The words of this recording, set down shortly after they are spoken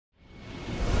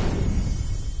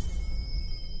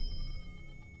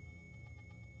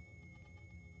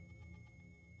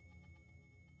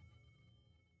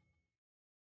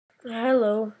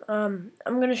Hello, I'm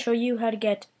going to show you how to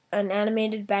get an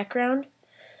animated background.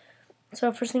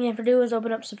 So first thing you have to do is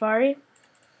open up Safari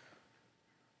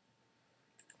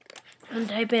and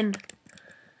type in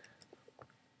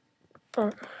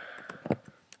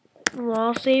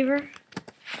wall saver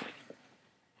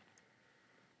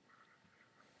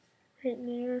right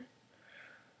there.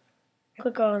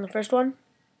 Click on the first one.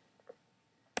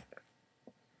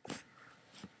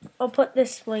 I'll put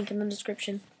this link in the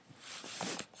description.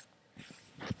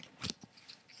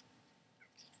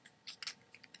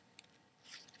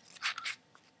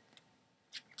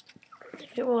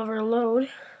 It will overload.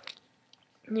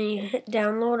 And then you hit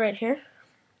download right here.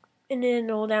 And then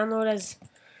it will download as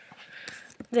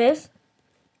this.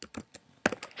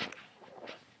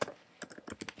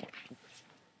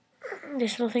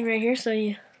 This little thing right here, so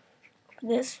you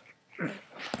this.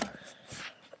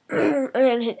 And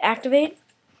then hit activate.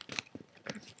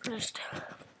 Just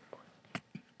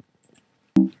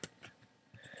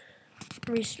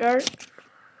restart.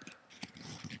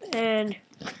 And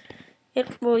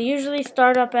it will usually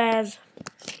start up as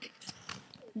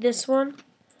this one.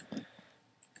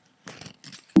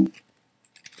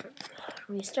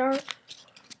 Restart.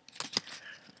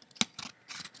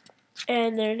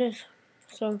 And there it is.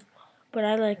 So, but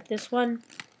I like this one.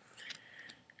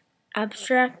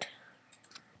 Abstract.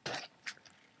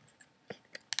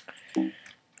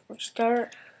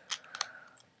 Restart.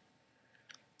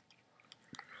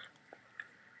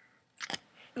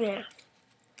 Yeah.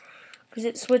 Because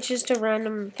it switches to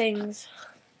random things.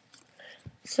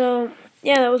 So,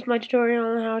 yeah, that was my tutorial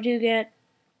on how to get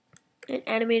an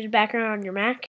animated background on your Mac.